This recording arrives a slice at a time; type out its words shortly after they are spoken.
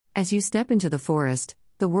As you step into the forest,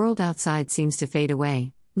 the world outside seems to fade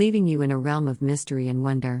away, leaving you in a realm of mystery and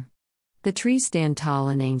wonder. The trees stand tall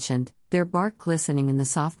and ancient, their bark glistening in the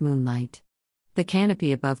soft moonlight. The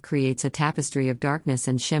canopy above creates a tapestry of darkness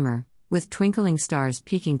and shimmer, with twinkling stars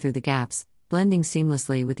peeking through the gaps, blending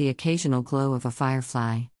seamlessly with the occasional glow of a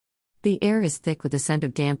firefly. The air is thick with the scent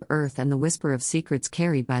of damp earth and the whisper of secrets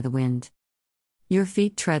carried by the wind. Your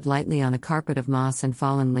feet tread lightly on a carpet of moss and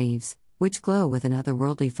fallen leaves, which glow with an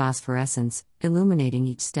otherworldly phosphorescence, illuminating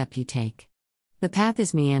each step you take. The path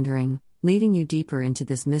is meandering, leading you deeper into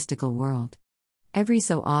this mystical world. Every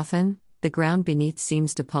so often, the ground beneath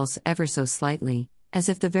seems to pulse ever so slightly, as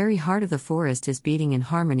if the very heart of the forest is beating in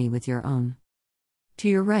harmony with your own. To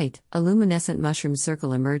your right, a luminescent mushroom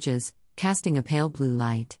circle emerges, casting a pale blue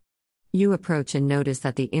light. You approach and notice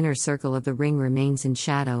that the inner circle of the ring remains in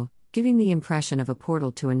shadow, giving the impression of a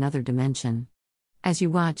portal to another dimension. As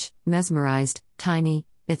you watch, mesmerized, tiny,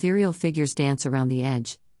 ethereal figures dance around the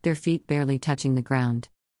edge, their feet barely touching the ground.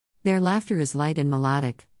 Their laughter is light and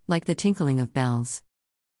melodic, like the tinkling of bells.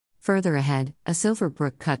 Further ahead, a silver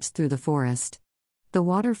brook cuts through the forest. The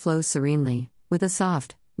water flows serenely, with a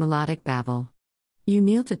soft, melodic babble. You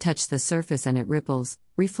kneel to touch the surface and it ripples,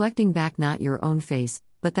 reflecting back not your own face,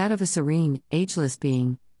 but that of a serene, ageless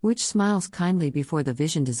being, which smiles kindly before the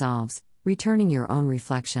vision dissolves, returning your own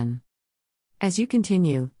reflection. As you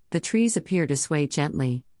continue, the trees appear to sway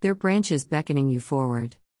gently, their branches beckoning you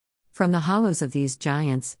forward. From the hollows of these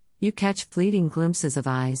giants, you catch fleeting glimpses of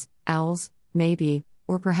eyes, owls, maybe,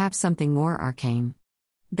 or perhaps something more arcane.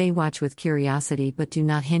 They watch with curiosity but do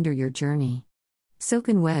not hinder your journey.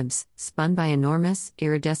 Silken webs, spun by enormous,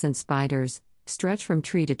 iridescent spiders, stretch from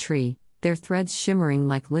tree to tree, their threads shimmering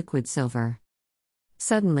like liquid silver.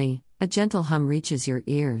 Suddenly, a gentle hum reaches your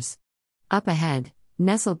ears. Up ahead,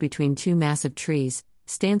 nestled between two massive trees,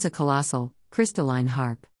 stands a colossal, crystalline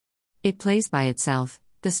harp. It plays by itself,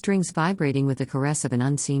 the strings vibrating with the caress of an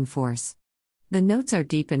unseen force. The notes are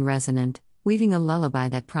deep and resonant, weaving a lullaby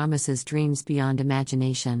that promises dreams beyond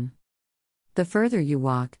imagination. The further you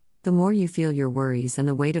walk, the more you feel your worries and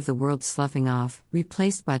the weight of the world sloughing off,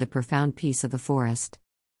 replaced by the profound peace of the forest.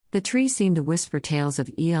 The trees seem to whisper tales of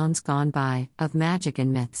eons gone by, of magic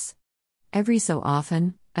and myths. Every so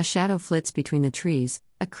often, a shadow flits between the trees,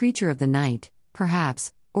 a creature of the night,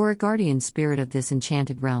 perhaps, or a guardian spirit of this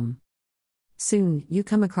enchanted realm. Soon, you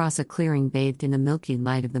come across a clearing bathed in the milky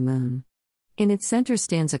light of the moon. In its center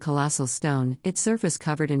stands a colossal stone, its surface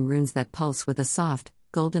covered in runes that pulse with a soft,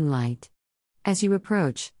 golden light. As you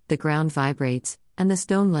approach, the ground vibrates, and the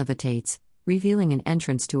stone levitates, revealing an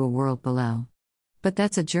entrance to a world below. But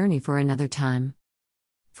that's a journey for another time.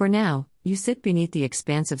 For now, you sit beneath the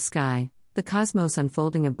expansive sky, the cosmos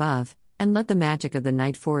unfolding above, and let the magic of the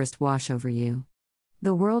night forest wash over you.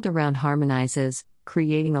 The world around harmonizes,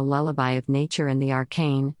 creating a lullaby of nature and the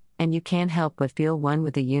arcane, and you can't help but feel one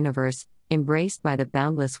with the universe, embraced by the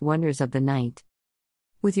boundless wonders of the night.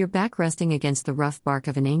 With your back resting against the rough bark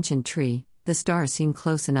of an ancient tree, the stars seem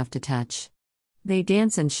close enough to touch. They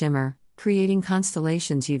dance and shimmer, creating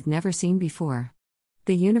constellations you've never seen before.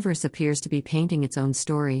 The universe appears to be painting its own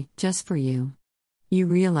story, just for you. You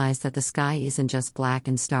realize that the sky isn't just black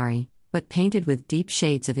and starry, but painted with deep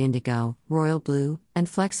shades of indigo, royal blue, and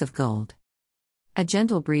flecks of gold. A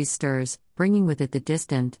gentle breeze stirs, bringing with it the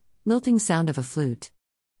distant, lilting sound of a flute.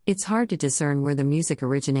 It's hard to discern where the music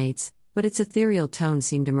originates, but its ethereal tones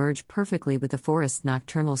seem to merge perfectly with the forest's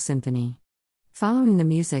nocturnal symphony. Following the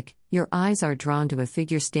music, your eyes are drawn to a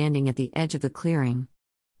figure standing at the edge of the clearing.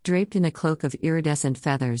 Draped in a cloak of iridescent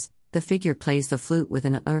feathers, the figure plays the flute with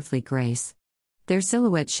an unearthly grace. Their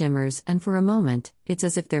silhouette shimmers, and for a moment, it's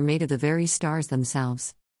as if they're made of the very stars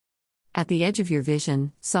themselves. At the edge of your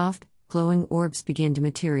vision, soft, glowing orbs begin to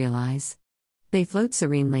materialize. They float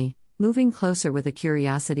serenely, moving closer with a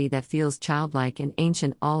curiosity that feels childlike and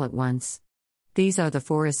ancient all at once. These are the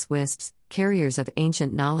forest's wisps, carriers of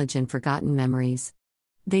ancient knowledge and forgotten memories.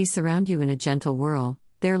 They surround you in a gentle whirl,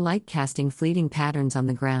 their light casting fleeting patterns on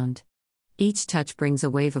the ground. Each touch brings a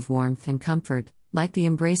wave of warmth and comfort, like the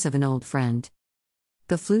embrace of an old friend.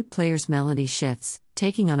 The flute player's melody shifts,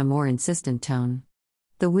 taking on a more insistent tone.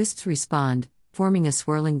 The wisps respond, forming a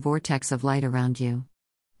swirling vortex of light around you.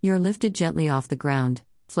 You're lifted gently off the ground,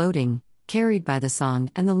 floating, carried by the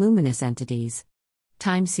song and the luminous entities.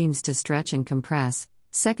 Time seems to stretch and compress,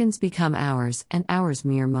 seconds become hours and hours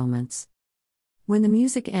mere moments. When the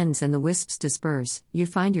music ends and the wisps disperse, you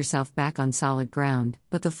find yourself back on solid ground,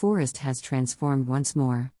 but the forest has transformed once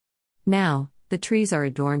more. Now, the trees are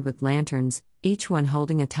adorned with lanterns, each one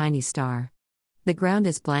holding a tiny star. The ground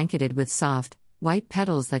is blanketed with soft, white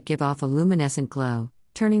petals that give off a luminescent glow,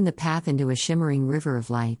 turning the path into a shimmering river of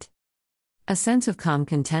light. A sense of calm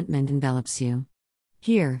contentment envelops you.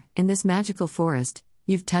 Here, in this magical forest,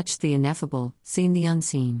 you've touched the ineffable, seen the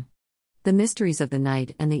unseen. The mysteries of the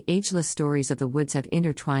night and the ageless stories of the woods have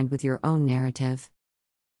intertwined with your own narrative.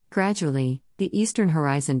 Gradually, the eastern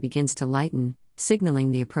horizon begins to lighten,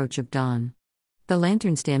 signaling the approach of dawn. The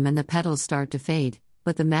lantern stem and the petals start to fade,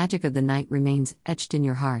 but the magic of the night remains etched in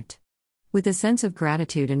your heart. With a sense of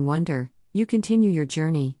gratitude and wonder, you continue your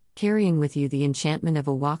journey, carrying with you the enchantment of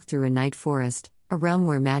a walk through a night forest, a realm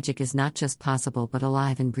where magic is not just possible but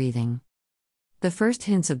alive and breathing. The first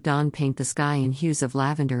hints of dawn paint the sky in hues of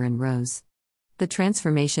lavender and rose. The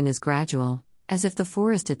transformation is gradual, as if the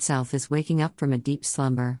forest itself is waking up from a deep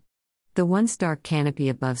slumber. The once dark canopy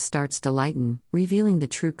above starts to lighten, revealing the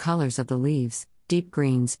true colors of the leaves, deep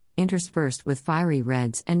greens, interspersed with fiery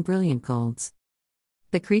reds and brilliant golds.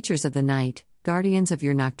 The creatures of the night, guardians of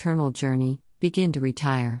your nocturnal journey, begin to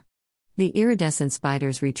retire. The iridescent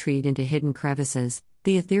spiders retreat into hidden crevices,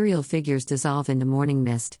 the ethereal figures dissolve into morning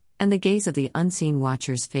mist, and the gaze of the unseen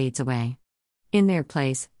watchers fades away. In their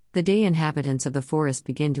place, the day inhabitants of the forest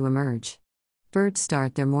begin to emerge. Birds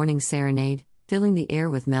start their morning serenade, filling the air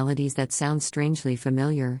with melodies that sound strangely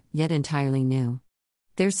familiar, yet entirely new.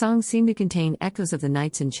 Their songs seem to contain echoes of the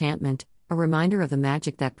night's enchantment, a reminder of the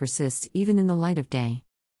magic that persists even in the light of day.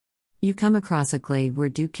 You come across a glade where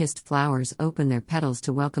dew-kissed flowers open their petals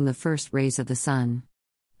to welcome the first rays of the sun.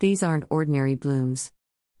 These aren't ordinary blooms.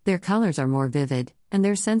 Their colors are more vivid, and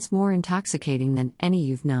their scents more intoxicating than any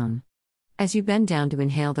you've known. As you bend down to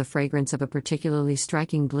inhale the fragrance of a particularly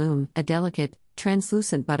striking bloom, a delicate,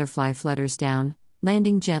 translucent butterfly flutters down,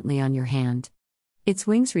 landing gently on your hand. Its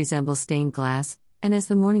wings resemble stained glass, and as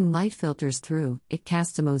the morning light filters through, it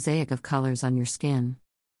casts a mosaic of colors on your skin.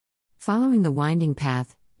 Following the winding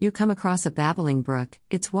path, you come across a babbling brook,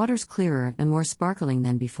 its waters clearer and more sparkling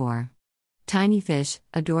than before. Tiny fish,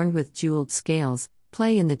 adorned with jeweled scales,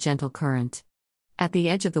 play in the gentle current. At the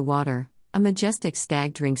edge of the water, a majestic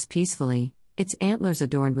stag drinks peacefully, its antlers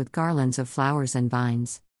adorned with garlands of flowers and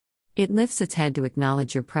vines. It lifts its head to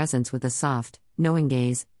acknowledge your presence with a soft, knowing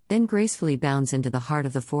gaze, then gracefully bounds into the heart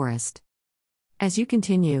of the forest. As you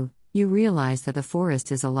continue, you realize that the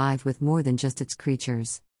forest is alive with more than just its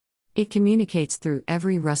creatures. It communicates through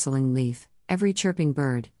every rustling leaf, every chirping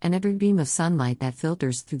bird, and every beam of sunlight that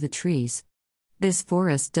filters through the trees. This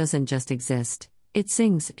forest doesn't just exist, it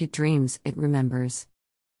sings, it dreams, it remembers.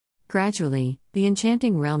 Gradually, the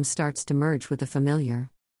enchanting realm starts to merge with the familiar.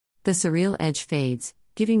 The surreal edge fades,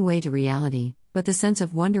 giving way to reality, but the sense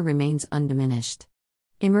of wonder remains undiminished.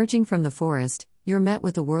 Emerging from the forest, you're met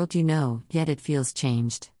with the world you know, yet it feels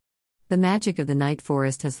changed. The magic of the night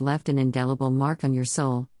forest has left an indelible mark on your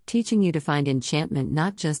soul, teaching you to find enchantment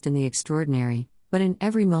not just in the extraordinary, but in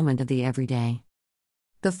every moment of the everyday.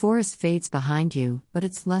 The forest fades behind you, but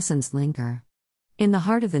its lessons linger. In the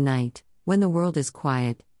heart of the night, when the world is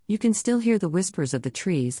quiet, you can still hear the whispers of the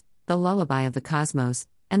trees, the lullaby of the cosmos,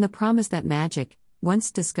 and the promise that magic,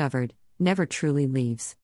 once discovered, never truly leaves.